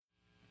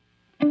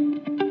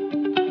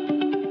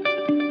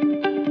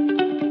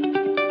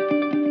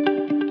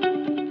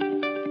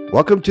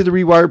Welcome to the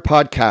Rewired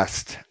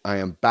Podcast. I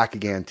am back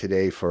again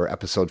today for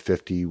episode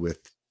 50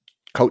 with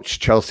Coach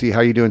Chelsea. How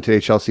are you doing today,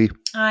 Chelsea?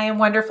 I am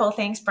wonderful.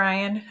 Thanks,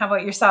 Brian. How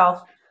about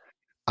yourself?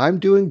 I'm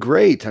doing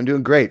great.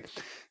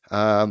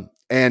 And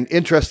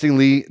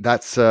interestingly,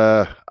 that's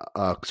sort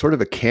of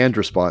a canned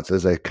response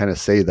as I kind of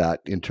say that,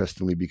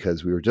 interestingly,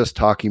 because we were just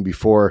talking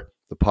before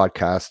the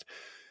podcast.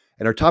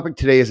 And our topic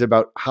today is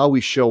about how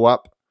we show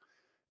up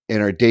in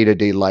our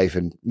day-to-day life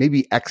and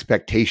maybe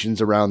expectations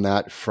around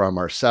that from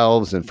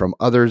ourselves and from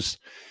others.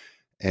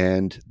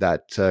 And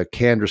that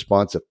canned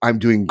response of "I'm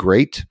doing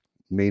great"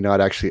 may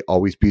not actually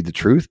always be the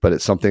truth, but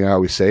it's something I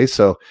always say.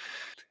 So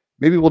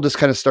maybe we'll just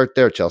kind of start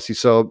there, Chelsea.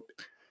 So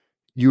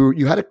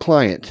you had a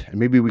client, and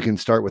maybe we can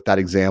start with that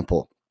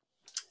example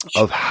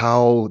of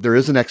how there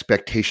is an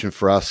expectation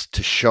for us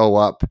to show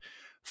up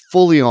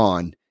fully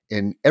on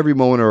in every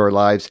moment of our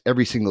lives,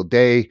 every single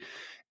day.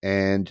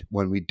 And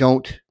when we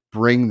don't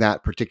bring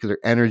that particular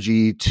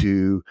energy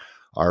to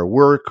our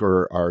work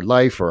or our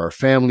life or our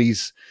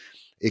families,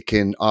 it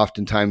can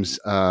oftentimes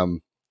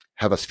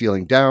have us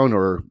feeling down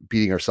or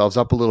beating ourselves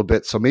up a little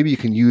bit. So maybe you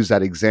can use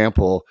that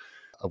example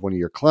of one of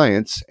your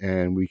clients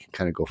and we can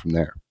kind of go from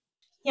there.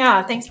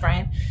 Yeah, thanks,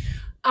 Brian.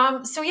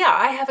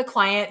 I have a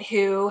client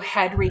who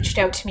had reached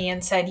out to me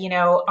and said,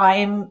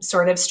 I'm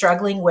sort of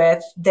struggling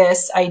with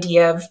this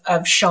idea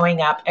of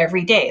showing up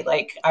every day.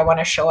 Like, I want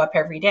to show up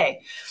every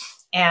day.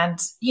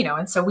 And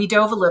so we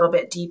dove a little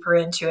bit deeper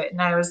into it.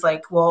 And I was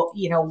like, well,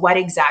 what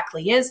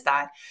exactly is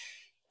that?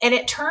 And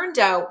it turned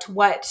out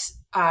what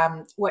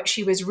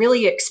she was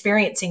really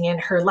experiencing in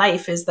her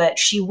life is that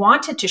she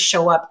wanted to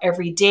show up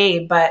every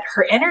day, but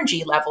her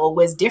energy level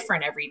was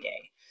different every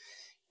day.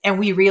 And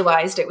we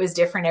realized it was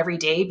different every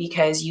day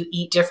because you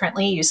eat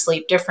differently, you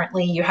sleep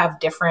differently, you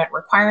have different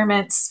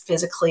requirements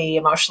physically,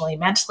 emotionally,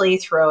 mentally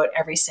throughout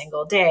every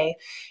single day.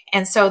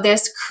 And so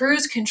this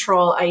cruise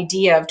control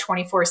idea of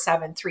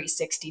 24/7,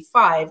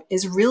 365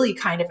 is really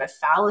kind of a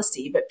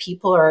fallacy, but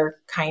people are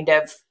kind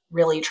of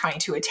really trying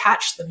to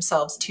attach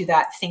themselves to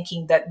that,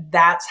 thinking that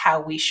that's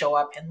how we show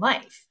up in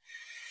life.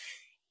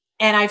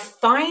 And I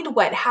find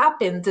what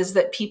happens is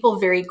that people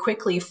very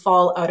quickly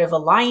fall out of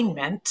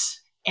alignment,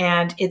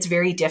 and it's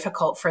very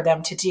difficult for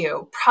them to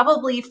do.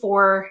 Probably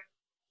for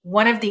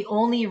one of the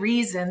only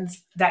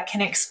reasons that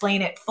can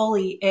explain it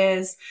fully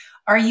is,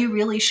 are you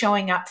really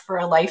showing up for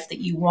a life that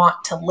you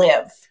want to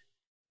live?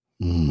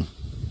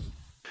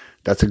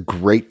 That's a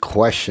great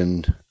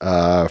question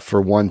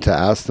for one to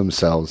ask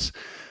themselves.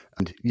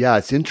 And yeah,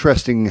 it's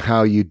interesting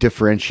how you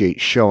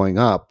differentiate showing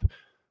up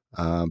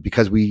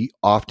because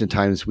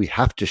oftentimes we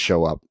have to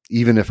show up,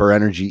 even if our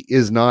energy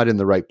is not in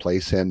the right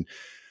place. And,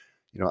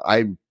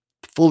 I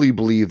fully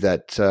believe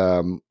that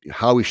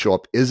how we show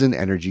up is an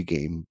energy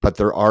game, but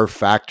there are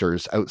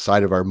factors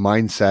outside of our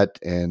mindset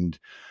and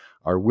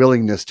our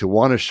willingness to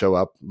want to show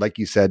up, like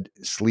you said,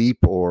 sleep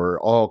or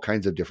all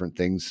kinds of different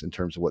things in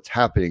terms of what's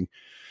happening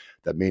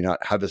that may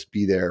not have us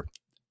be there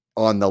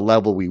on the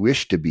level we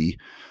wish to be.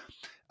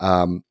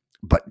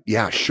 But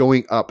yeah,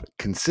 showing up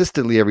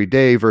consistently every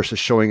day versus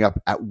showing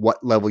up at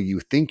what level you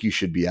think you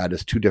should be at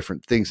is two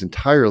different things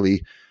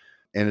entirely.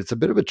 And it's a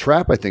bit of a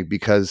trap, I think,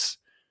 because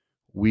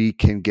we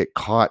can get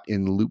caught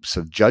in loops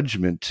of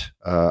judgment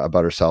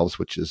about ourselves,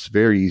 which is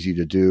very easy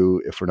to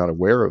do if we're not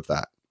aware of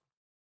that.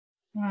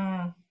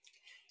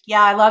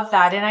 Yeah, I love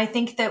that. And I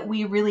think that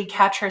we really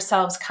catch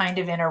ourselves kind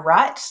of in a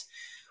rut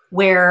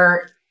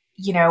where,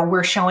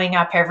 we're showing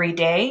up every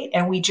day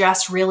and we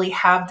just really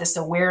have this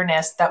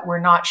awareness that we're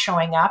not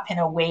showing up in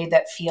a way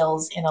that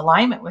feels in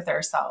alignment with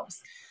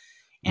ourselves.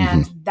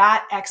 And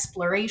that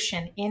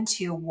exploration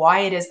into why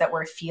it is that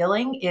we're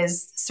feeling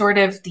is sort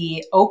of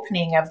the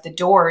opening of the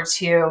door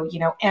to,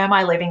 am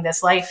I living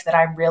this life that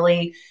I'm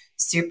really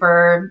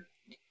super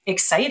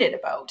excited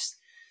about?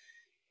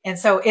 And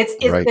so it's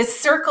Right. this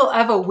circle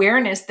of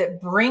awareness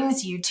that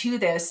brings you to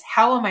this.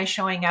 How am I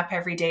showing up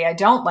every day? I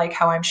don't like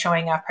how I'm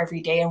showing up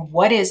every day. And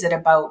what is it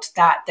about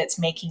that that's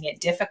making it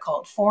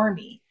difficult for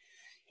me?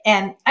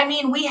 And I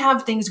mean, we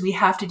have things we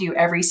have to do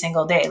every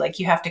single day. Like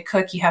you have to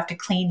cook, you have to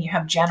clean, you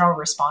have general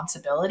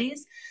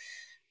responsibilities.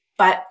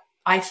 But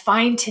I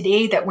find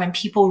today that when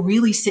people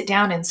really sit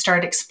down and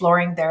start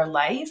exploring their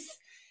life,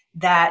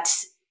 that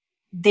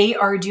they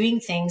are doing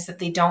things that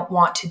they don't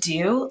want to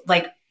do,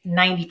 like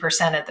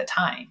 90% of the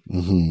time.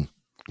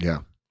 Yeah.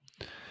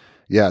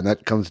 Yeah. And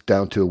that comes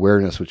down to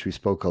awareness, which we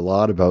spoke a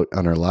lot about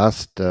on our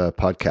last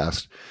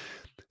podcast.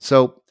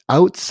 So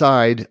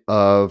outside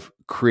of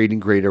creating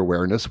greater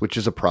awareness, which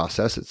is a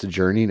process, it's a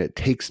journey and it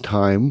takes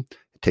time,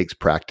 it takes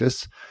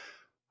practice.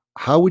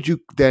 How would you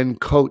then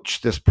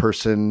coach this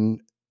person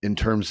in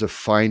terms of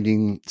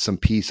finding some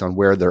peace on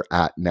where they're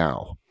at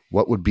now?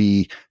 What would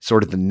be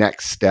sort of the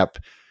next step?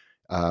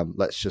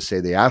 Let's just say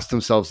they ask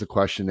themselves the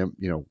question,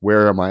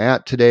 where am I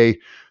at today?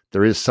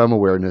 There is some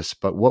awareness,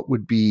 but what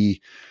would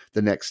be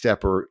the next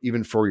step? Or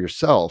even for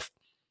yourself,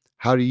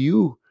 how do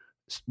you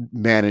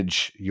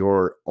manage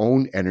your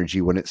own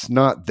energy when it's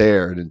not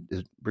there?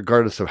 And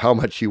regardless of how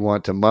much you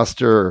want to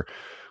muster or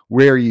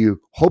where you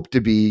hope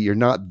to be, you're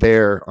not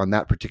there on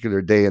that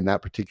particular day in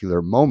that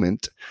particular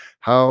moment.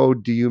 How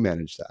do you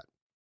manage that?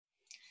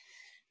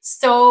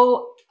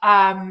 So,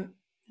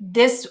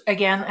 this,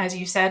 again, as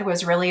you said,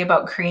 was really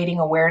about creating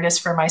awareness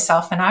for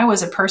myself. And I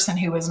was a person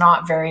who was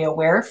not very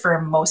aware for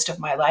most of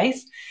my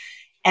life.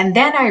 And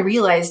then I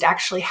realized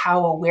actually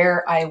how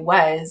aware I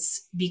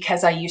was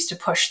because I used to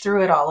push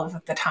through it all of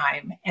the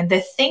time. And the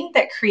thing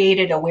that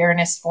created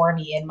awareness for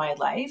me in my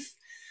life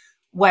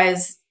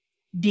was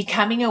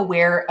becoming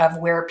aware of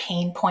where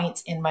pain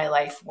points in my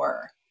life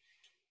were.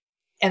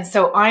 And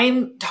so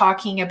I'm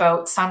talking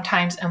about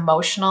sometimes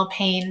emotional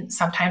pain.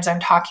 Sometimes I'm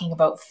talking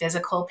about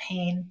physical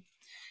pain.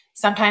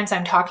 Sometimes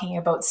I'm talking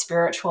about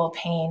spiritual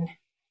pain.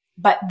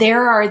 But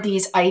there are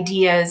these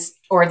ideas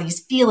or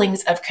these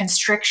feelings of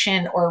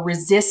constriction or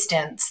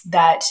resistance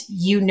that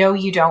you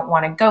don't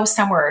want to go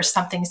somewhere or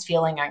something's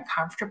feeling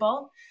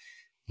uncomfortable,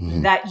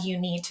 that you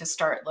need to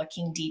start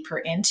looking deeper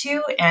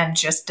into and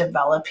just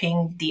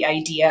developing the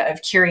idea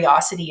of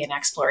curiosity and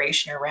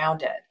exploration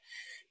around it.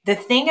 The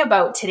thing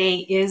about today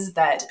is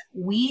that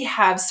we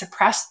have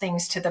suppressed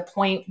things to the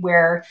point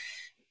where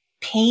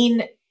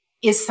pain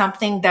is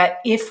something that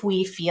if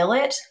we feel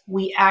it,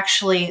 we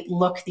actually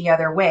look the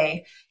other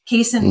way.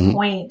 Case in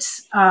point,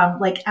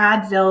 like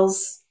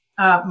Advil's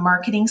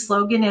marketing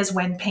slogan is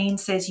when pain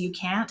says you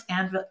can't,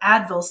 and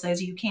Advil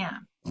says you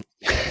can.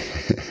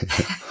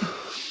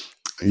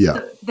 Yeah.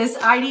 So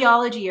this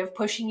ideology of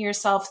pushing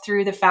yourself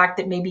through the fact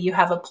that maybe you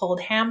have a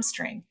pulled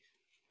hamstring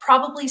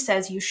probably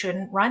says you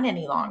shouldn't run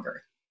any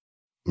longer.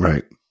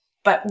 Right.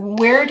 But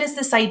where does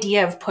this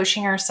idea of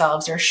pushing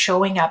ourselves or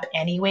showing up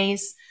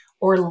anyways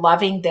or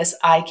loving this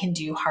I can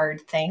do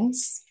hard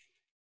things,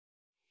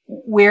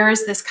 where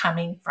is this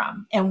coming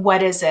from? And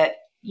what is it,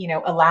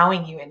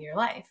 allowing you in your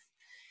life?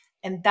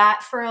 And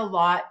that for a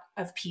lot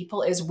of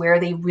people is where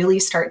they really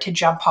start to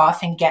jump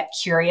off and get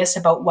curious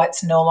about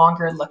what's no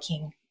longer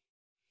looking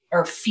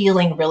or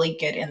feeling really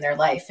good in their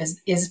life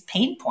is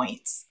pain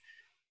points.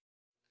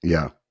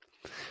 Yeah.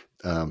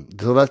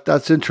 So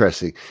that's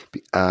interesting,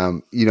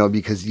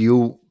 because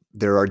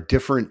there are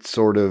different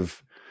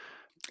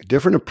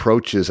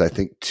approaches, I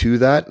think, to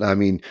that. I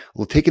mean,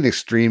 we'll take an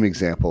extreme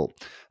example,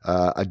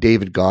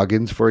 David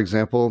Goggins, for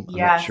example. Yes.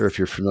 I'm not sure if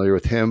you're familiar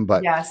with him,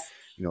 but yes.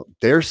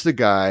 There's the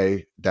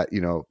guy that,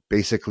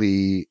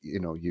 basically,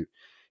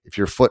 if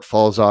your foot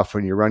falls off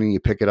when you're running, you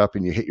pick it up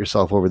and you hit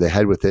yourself over the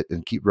head with it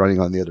and keep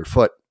running on the other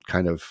foot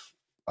kind of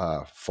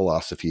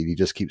philosophy. And he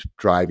just keeps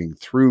driving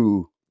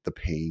through the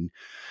pain.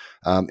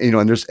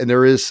 And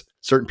there is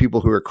certain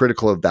people who are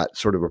critical of that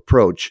sort of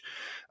approach.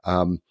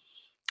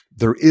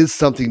 There is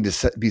something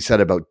to be said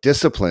about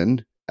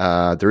discipline.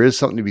 There is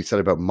something to be said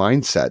about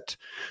mindset,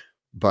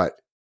 but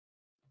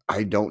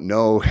I don't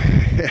know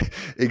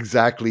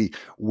exactly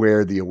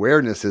where the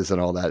awareness is and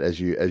all that, as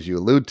you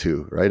allude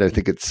to, right? I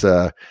think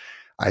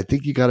I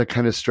think you got to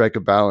kind of strike a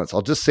balance.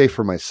 I'll just say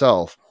for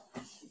myself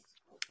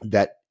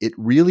that it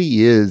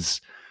really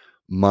is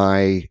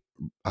my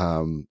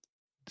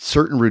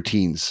certain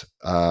routines,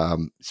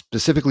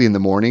 specifically in the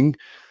morning,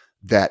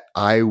 that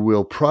I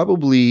will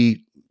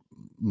probably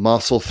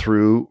muscle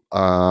through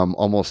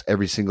almost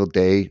every single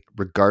day,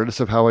 regardless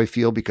of how I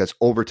feel, because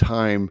over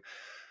time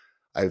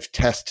I've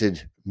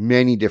tested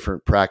many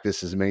different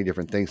practices, many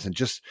different things, and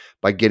just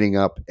by getting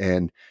up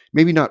and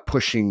maybe not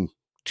pushing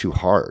too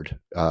hard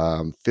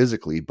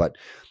physically, but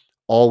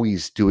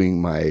always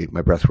doing my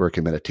breath work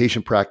and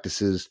meditation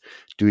practices,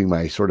 doing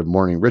my sort of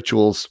morning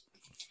rituals,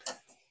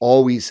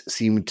 always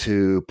seemed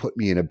to put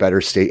me in a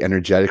better state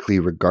energetically,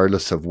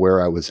 regardless of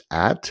where I was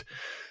at.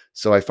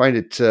 So I find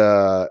it,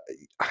 I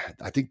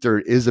think there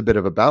is a bit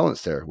of a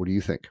balance there. What do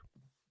you think?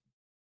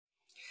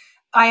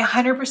 I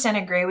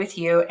 100% agree with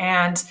you.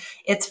 And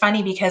it's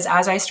funny because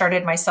as I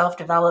started my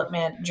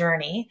self-development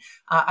journey,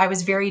 I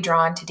was very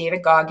drawn to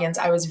David Goggins.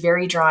 I was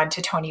very drawn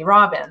to Tony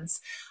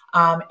Robbins.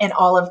 And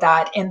all of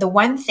that. And the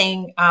one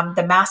thing,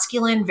 the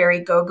masculine, very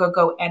go, go,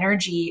 go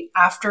energy,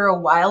 after a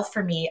while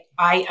for me,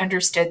 I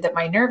understood that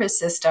my nervous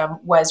system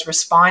was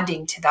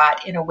responding to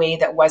that in a way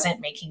that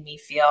wasn't making me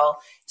feel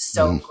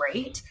so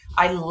great.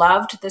 I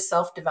loved the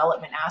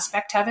self-development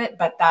aspect of it,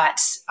 but that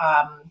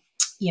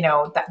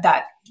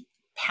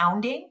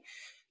pounding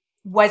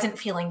wasn't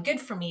feeling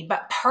good for me.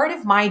 But part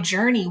of my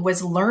journey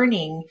was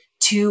learning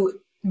to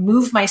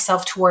move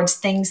myself towards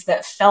things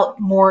that felt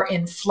more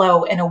in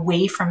flow and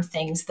away from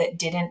things that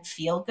didn't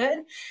feel good,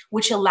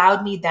 which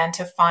allowed me then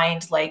to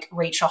find like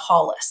Rachel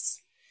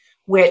Hollis,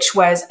 which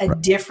was a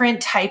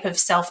different type of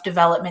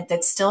self-development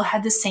that still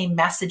had the same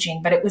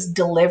messaging, but it was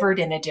delivered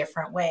in a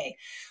different way.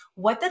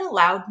 What that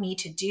allowed me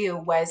to do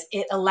was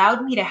it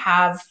allowed me to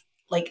have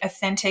like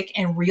authentic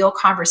and real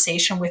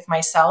conversation with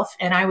myself.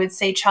 And I would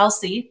say,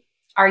 Chelsea,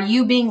 are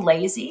you being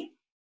lazy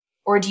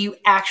or do you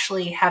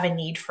actually have a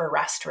need for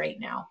rest right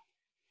now?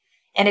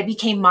 And it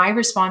became my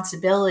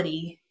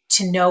responsibility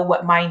to know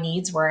what my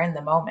needs were in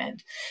the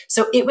moment.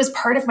 So it was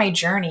part of my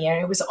journey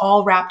and it was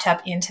all wrapped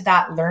up into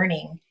that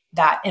learning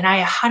that, and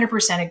I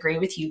 100% agree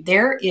with you.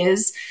 There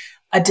is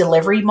a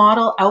delivery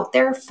model out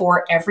there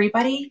for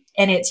everybody.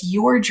 And it's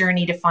your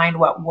journey to find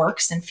what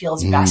works and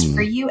feels best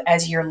for you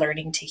as you're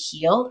learning to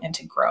heal and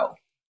to grow.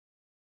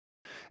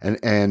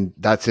 And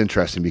that's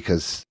interesting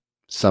because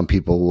some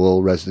people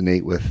will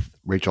resonate with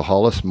Rachel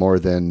Hollis more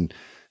than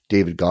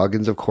David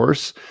Goggins, of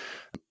course.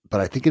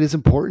 But I think it is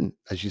important,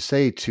 as you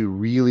say, to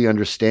really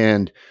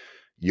understand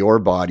your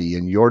body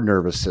and your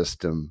nervous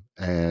system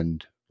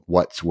and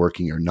what's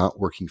working or not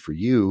working for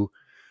you.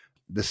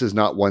 This is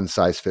not one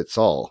size fits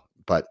all,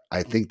 but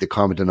I think the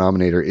common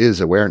denominator is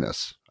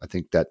awareness. I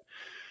think that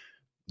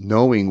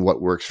knowing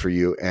what works for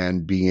you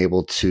and being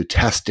able to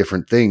test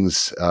different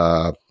things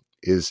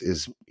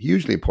is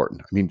hugely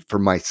important. I mean, for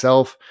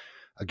myself,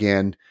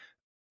 again,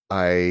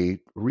 I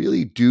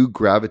really do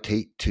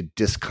gravitate to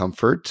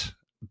discomfort,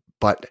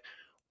 but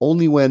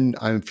only when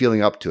I'm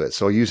feeling up to it.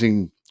 So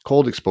using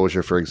cold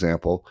exposure, for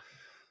example,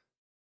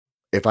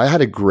 if I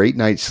had a great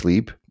night's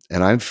sleep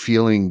and I'm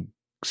feeling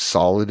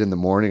solid in the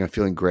morning, I'm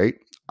feeling great,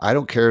 I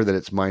don't care that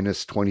it's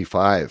minus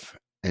 25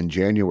 in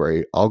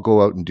January. I'll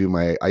go out and do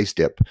my ice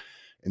dip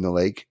in the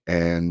lake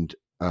and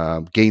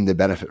gain the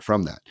benefit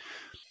from that.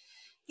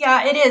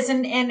 Yeah, it is.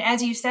 And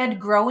as you said,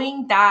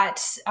 growing that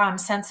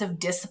sense of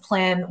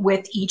discipline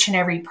with each and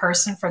every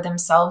person for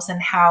themselves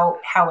and how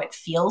it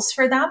feels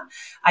for them,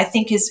 I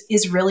think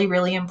is really,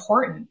 really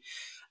important.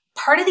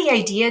 Part of the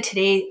idea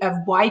today of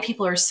why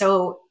people are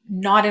so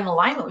not in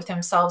alignment with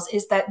themselves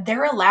is that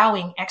they're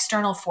allowing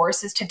external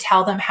forces to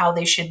tell them how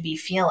they should be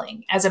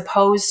feeling, as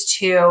opposed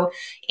to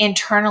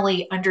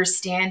internally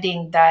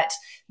understanding that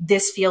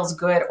this feels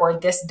good or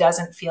this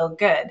doesn't feel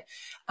good.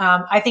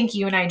 I think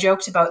you and I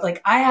joked about,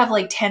 like, I have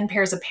like 10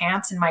 pairs of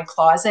pants in my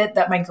closet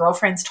that my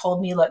girlfriends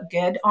told me looked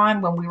good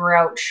on when we were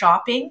out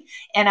shopping.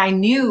 And I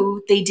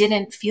knew they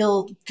didn't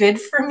feel good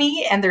for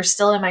me and they're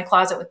still in my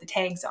closet with the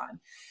tags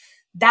on.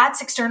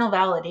 That's external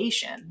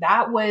validation.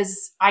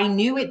 I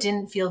knew it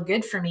didn't feel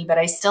good for me, but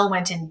I still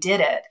went and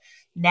did it.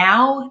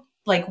 Now,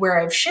 like, where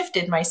I've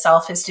shifted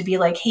myself is to be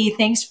like, hey,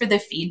 thanks for the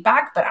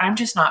feedback, but I'm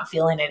just not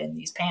feeling it in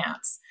these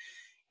pants.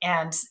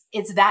 And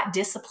it's that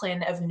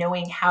discipline of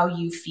knowing how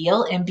you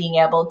feel and being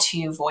able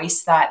to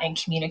voice that and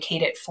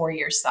communicate it for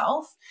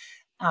yourself.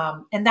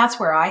 And that's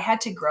where I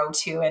had to grow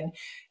to. And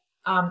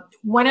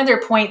one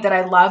other point that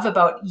I love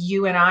about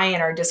you and I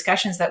and our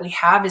discussions that we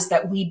have is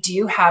that we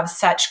do have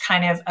such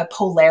kind of a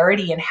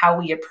polarity in how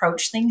we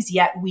approach things,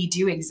 yet we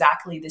do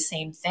exactly the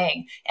same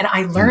thing. And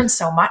I learned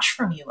so much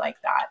from you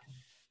like that.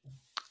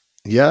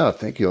 Yeah,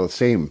 thank you.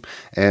 Same.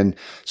 And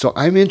so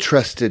I'm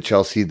interested,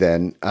 Chelsea,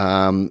 then.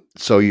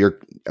 So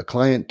a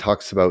client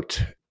talks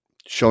about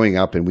showing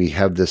up and we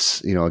have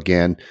this,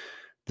 again,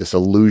 this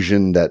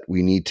illusion that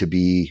we need to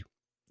be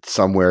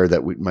somewhere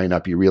that might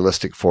not be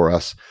realistic for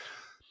us.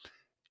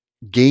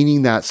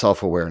 Gaining that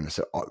self-awareness,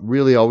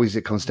 really always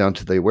it comes down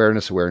to the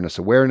awareness.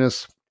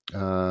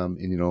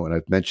 And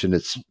I've mentioned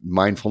it's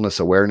mindfulness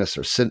awareness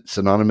or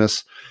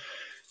synonymous.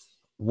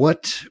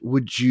 What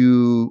would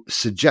you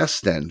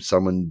suggest then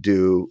someone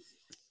do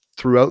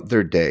throughout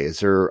their day?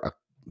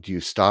 Do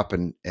you stop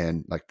and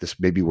like this,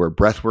 maybe where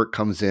breath work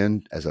comes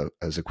in as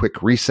a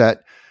quick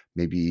reset,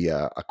 maybe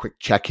a quick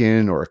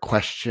check-in or a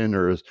question,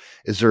 or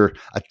is there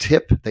a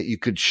tip that you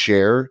could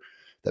share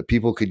that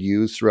people could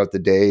use throughout the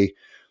day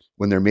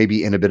when they're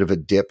maybe in a bit of a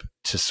dip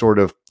to sort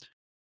of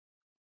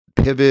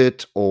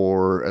pivot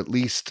or at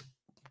least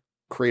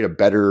create a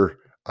better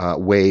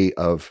way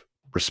of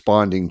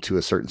responding to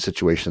a certain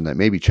situation that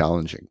may be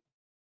challenging?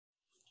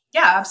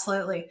 Yeah,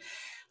 absolutely.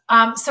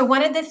 So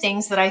one of the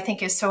things that I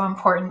think is so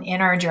important in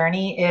our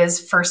journey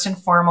is, first and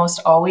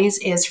foremost, always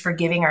is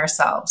forgiving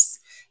ourselves.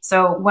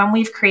 So when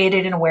we've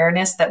created an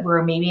awareness that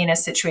we're maybe in a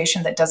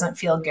situation that doesn't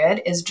feel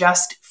good, is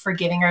just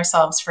forgiving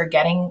ourselves for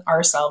getting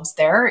ourselves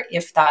there,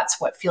 if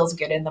that's what feels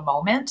good in the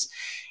moment,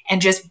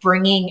 and just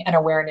bringing an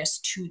awareness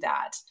to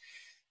that.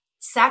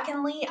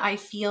 Secondly, I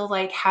feel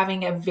like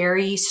having a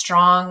very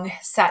strong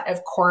set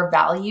of core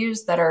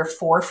values that are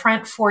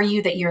forefront for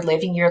you, that you're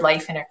living your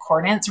life in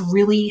accordance,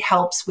 really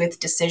helps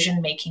with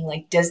decision making.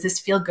 Like, does this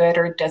feel good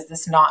or does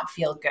this not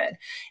feel good?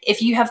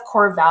 If you have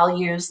core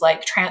values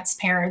like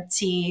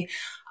transparency,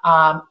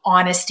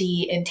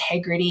 honesty,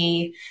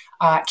 integrity,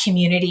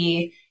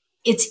 community,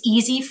 it's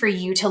easy for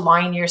you to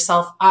line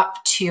yourself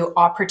up to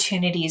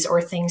opportunities or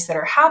things that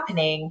are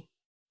happening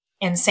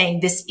and saying,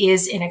 this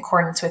is in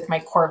accordance with my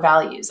core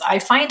values. I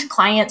find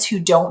clients who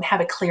don't have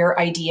a clear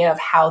idea of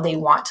how they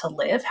want to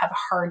live have a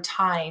hard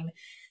time.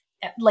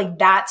 Like,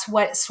 that's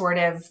what sort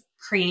of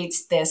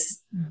creates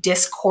this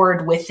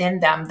discord within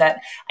them,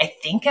 that I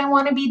think I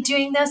want to be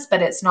doing this,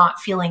 but it's not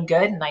feeling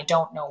good and I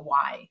don't know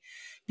why.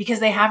 Because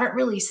they haven't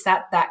really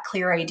set that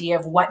clear idea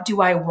of, what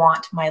do I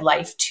want my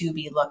life to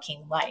be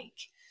looking like?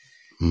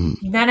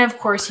 Then, of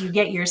course, you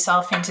get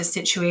yourself into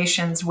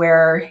situations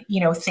where,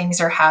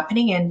 things are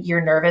happening and your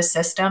nervous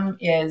system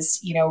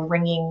is,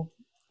 ringing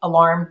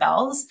alarm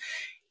bells.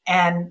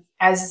 And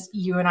as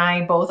you and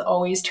I both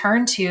always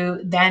turn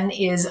to, then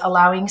is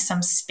allowing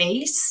some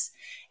space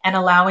and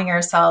allowing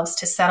ourselves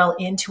to settle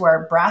into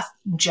our breath,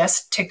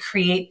 just to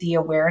create the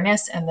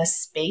awareness and the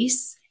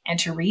space and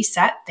to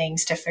reset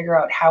things to figure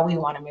out how we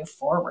want to move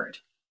forward.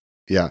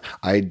 Yeah,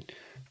 I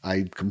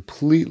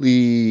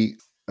completely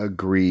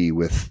agree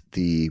with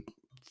the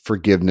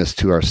forgiveness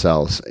to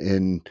ourselves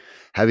and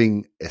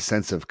having a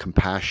sense of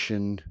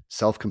compassion,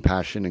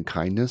 self-compassion and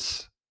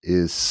kindness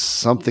is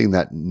something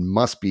that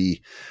must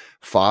be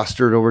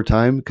fostered over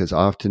time because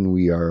often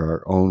we are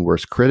our own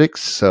worst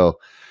critics. So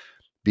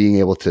being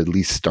able to at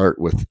least start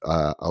with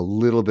a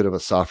little bit of a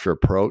softer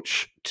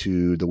approach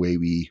to the way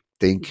we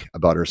think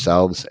about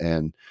ourselves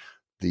and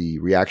the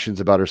reactions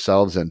about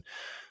ourselves. And,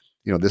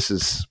 this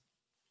is,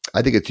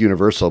 I think it's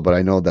universal, but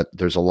I know that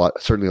there's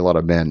certainly a lot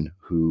of men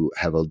who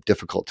have a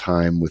difficult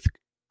time with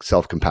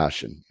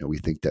self-compassion. We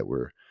think that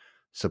we're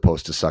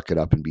supposed to suck it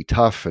up and be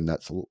tough. And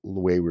that's the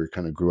way we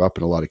kind of grew up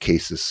in a lot of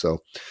cases.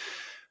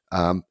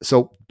 And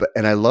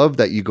I love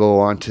that you go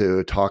on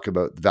to talk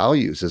about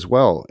values as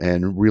well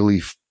and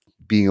really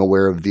being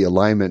aware of the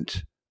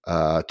alignment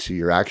to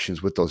your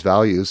actions with those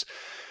values.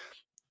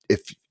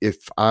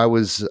 If I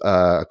was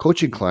a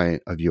coaching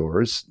client of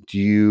yours, do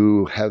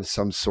you have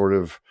some sort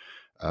of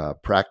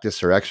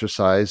practice or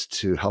exercise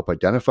to help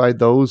identify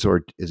those,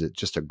 or is it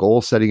just a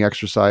goal setting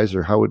exercise,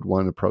 or how would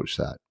one approach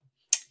that?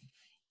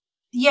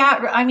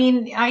 Yeah, I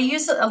mean, I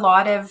use a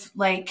lot of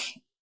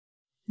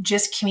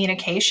just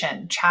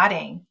communication,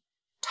 chatting,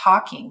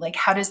 talking. Like,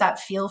 how does that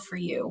feel for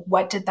you?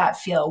 What did that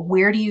feel?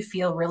 Where do you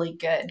feel really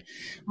good?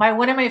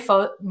 One of my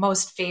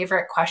most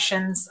favorite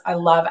questions I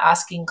love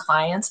asking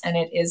clients, and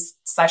it is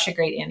such a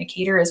great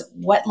indicator, is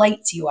what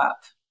lights you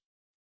up?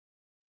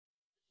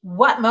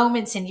 What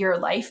moments in your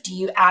life do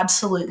you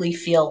absolutely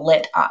feel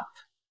lit up?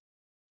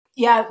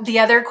 Yeah. The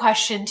other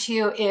question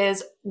too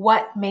is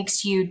what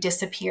makes you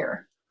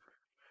disappear?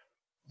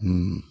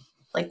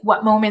 Like,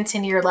 what moments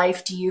in your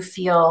life do you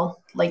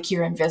feel like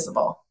you're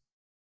invisible?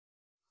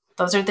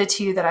 Those are the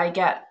two that I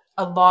get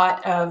a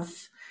lot of.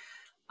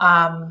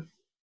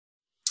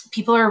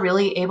 People are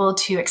really able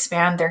to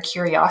expand their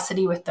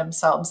curiosity with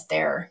themselves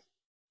there.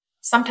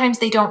 Sometimes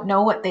they don't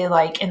know what they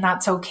like, and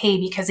that's okay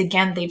because,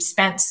 again, they've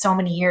spent so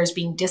many years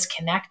being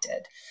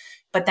disconnected.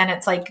 But then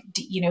it's like,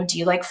 do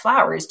you like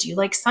flowers? Do you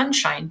like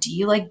sunshine? Do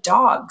you like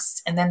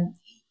dogs? And then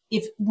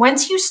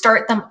once you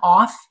start them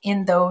off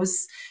in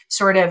those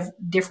sort of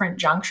different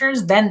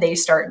junctures, then they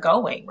start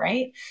going,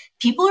 right?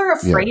 People are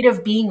afraid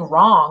of being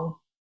wrong.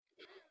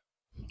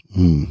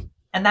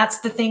 And that's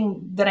the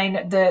thing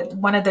that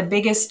one of the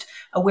biggest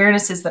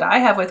awarenesses that I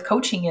have with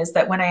coaching is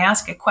that when I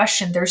ask a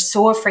question, they're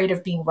so afraid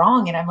of being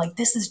wrong. And I'm like,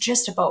 this is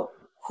just about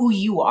who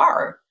you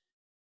are,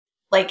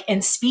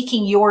 and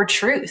speaking your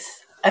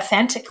truth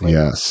authentically.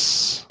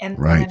 Yes. And,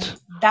 right. And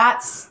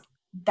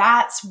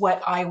that's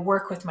what I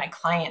work with my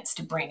clients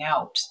to bring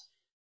out.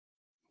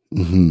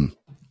 Mm-hmm.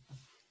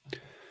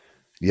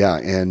 Yeah.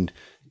 And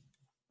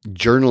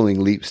journaling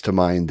leaps to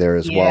mind there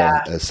as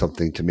well as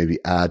something to maybe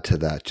add to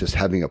that. Just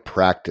having a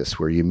practice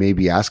where you may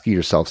be asking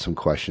yourself some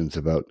questions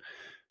about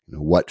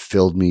what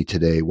filled me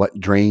today, what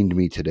drained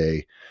me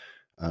today,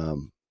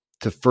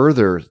 to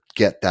further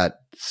get that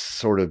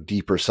sort of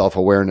deeper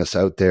self-awareness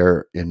out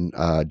there in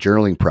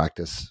journaling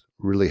practice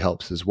really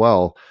helps as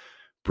well.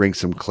 Bring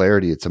some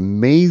clarity. It's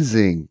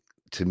amazing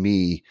to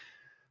me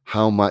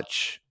how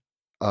much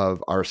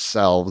of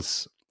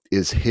ourselves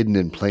is hidden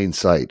in plain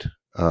sight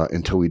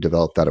until we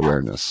develop that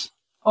awareness.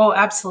 Oh,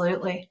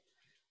 absolutely.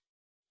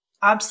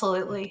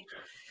 Absolutely.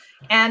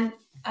 And,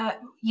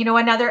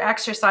 another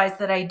exercise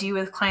that I do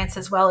with clients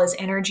as well is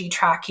energy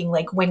tracking.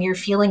 Like, when you're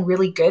feeling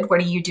really good, what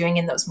are you doing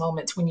in those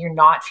moments? When you're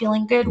not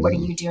feeling good, what are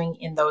you doing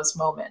in those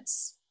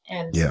moments?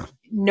 And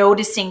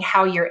noticing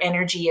how your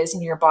energy is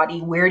in your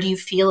body. Where do you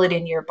feel it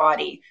in your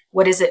body?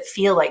 What does it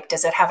feel like?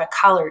 Does it have a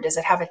color? Does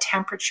it have a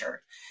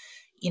temperature?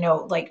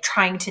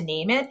 Trying to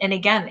name it. And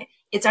again,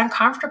 it's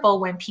uncomfortable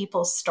when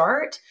people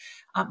start,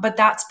 but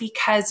that's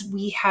because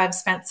we have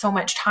spent so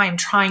much time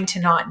trying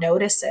to not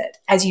notice it.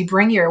 As you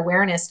bring your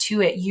awareness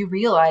to it, you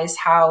realize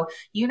how,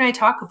 you and I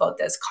talk about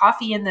this,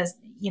 coffee in this,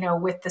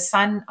 with the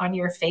sun on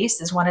your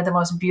face is one of the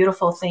most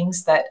beautiful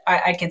things that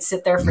I could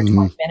sit there for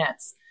 20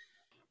 minutes.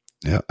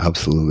 Yeah,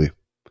 absolutely.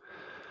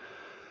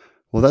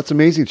 Well, that's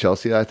amazing,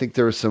 Chelsea. I think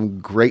there were some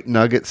great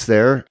nuggets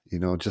there,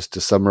 just to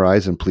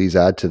summarize, and please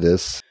add to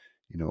this.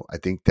 I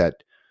think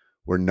that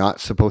we're not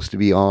supposed to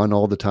be on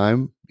all the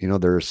time.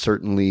 There are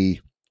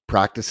certainly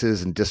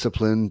practices and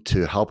discipline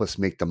to help us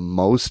make the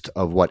most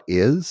of what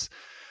is,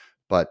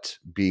 but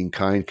being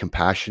kind,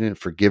 compassionate,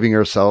 forgiving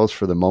ourselves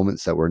for the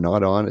moments that we're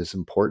not on is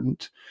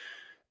important.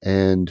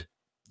 And,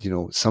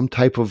 some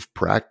type of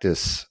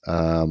practice,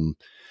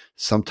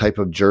 some type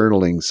of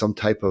journaling, some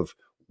type of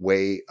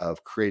way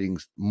of creating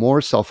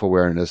more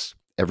self-awareness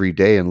every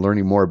day and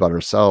learning more about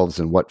ourselves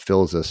and what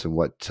fills us and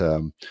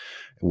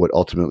what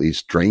ultimately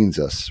drains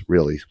us,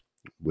 really.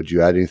 Would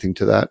you add anything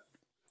to that?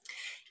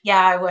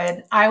 Yeah, I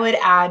would. I would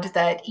add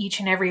that each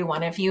and every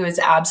one of you is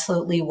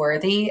absolutely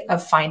worthy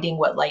of finding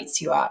what lights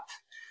you up,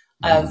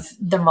 of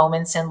the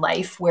moments in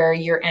life where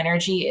your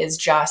energy is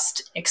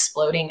just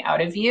exploding out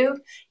of you.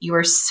 You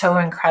are so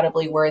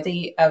incredibly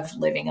worthy of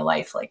living a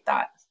life like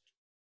that.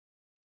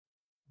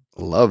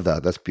 Love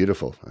that. That's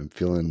beautiful. I'm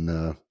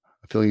feeling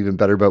even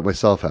better about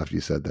myself after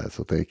you said that.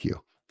 So thank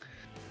you.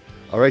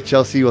 All right,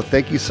 Chelsea. Well,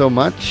 thank you so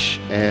much.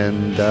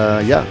 And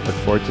look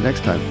forward to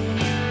next time.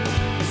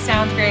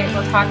 Sounds great.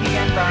 We'll talk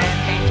again, Brian.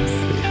 Thanks.